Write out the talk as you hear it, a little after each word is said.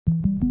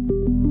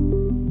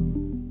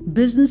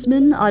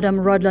Businessman Adam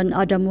Radlan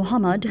Adam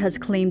Muhammad has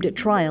claimed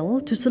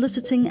trial to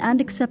soliciting and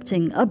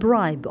accepting a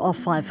bribe of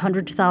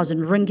 500,000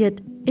 ringgit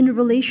in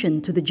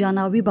relation to the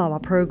Jana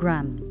Wibawa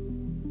program.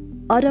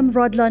 Adam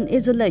Radlan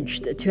is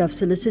alleged to have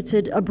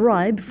solicited a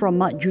bribe from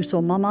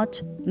Jusoh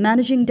Mamat,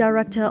 Managing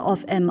Director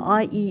of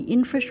MIE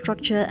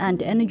Infrastructure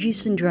and Energy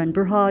Sdn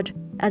Bhd,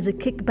 as a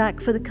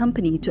kickback for the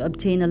company to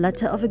obtain a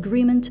letter of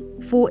agreement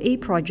for a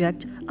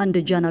project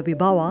under Jana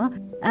Wibawa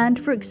and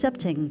for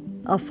accepting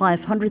a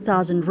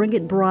 500,000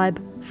 ringgit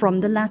bribe from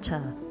the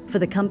latter for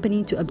the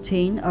company to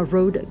obtain a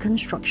road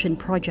construction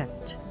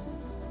project.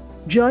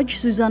 Judge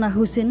Susanna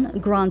Hussein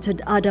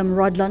granted Adam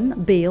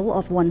Radlan bail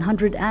of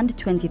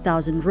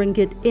 120,000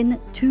 ringgit in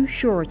 2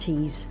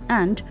 sureties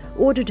and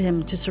ordered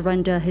him to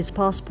surrender his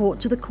passport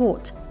to the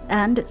court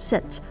and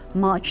set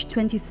March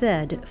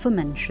 23rd for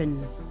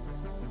mention.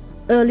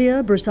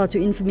 Earlier,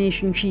 Bersatu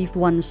Information Chief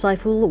Wan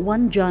Saiful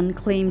Wan Jan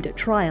claimed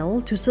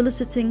trial to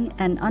soliciting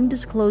an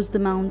undisclosed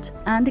amount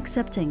and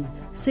accepting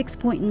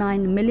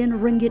 6.9 million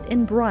ringgit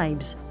in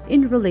bribes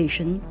in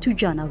relation to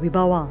Jana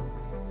Wibawa.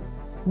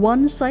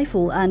 Wan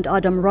Saiful and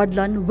Adam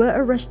Radlan were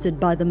arrested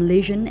by the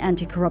Malaysian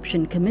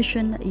Anti-Corruption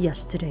Commission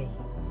yesterday.